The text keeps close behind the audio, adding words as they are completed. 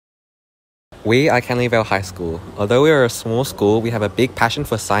We are Canley Vale High School. Although we are a small school, we have a big passion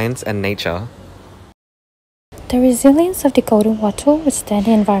for science and nature. The resilience of the golden wattle to withstand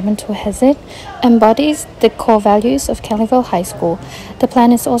the environmental hazard embodies the core values of Canley Vale High School. The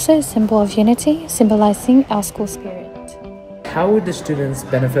plant is also a symbol of unity, symbolizing our school spirit. How would the students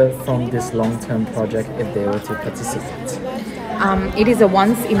benefit from this long-term project if they were to participate? It is a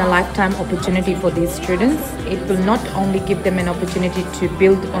once-in-a-lifetime opportunity for these students. It will not only give them an opportunity to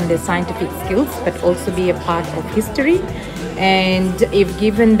build on their scientific skills, but also be a part of history. And if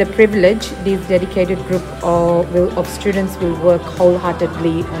given the privilege, this dedicated group of students will work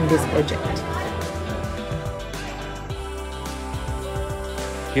wholeheartedly on this project.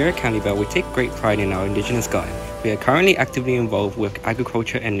 Here at Canley Vale, we take great pride in our Indigenous garden. We are currently actively involved with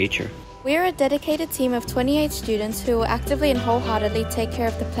agriculture and nature. We are a dedicated team of 28 students who will actively and wholeheartedly take care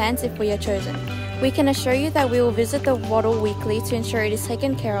of the plants if we are chosen. We can assure you that we will visit the wattle weekly to ensure it is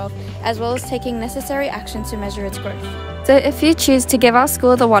taken care of, as well as taking necessary action to measure its growth. So if you choose to give our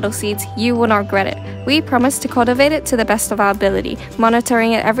school the wattle seeds, you will not regret it. We promise to cultivate it to the best of our ability,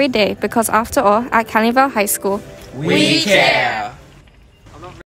 monitoring it every day because after all, at Canley Vale High School, we care!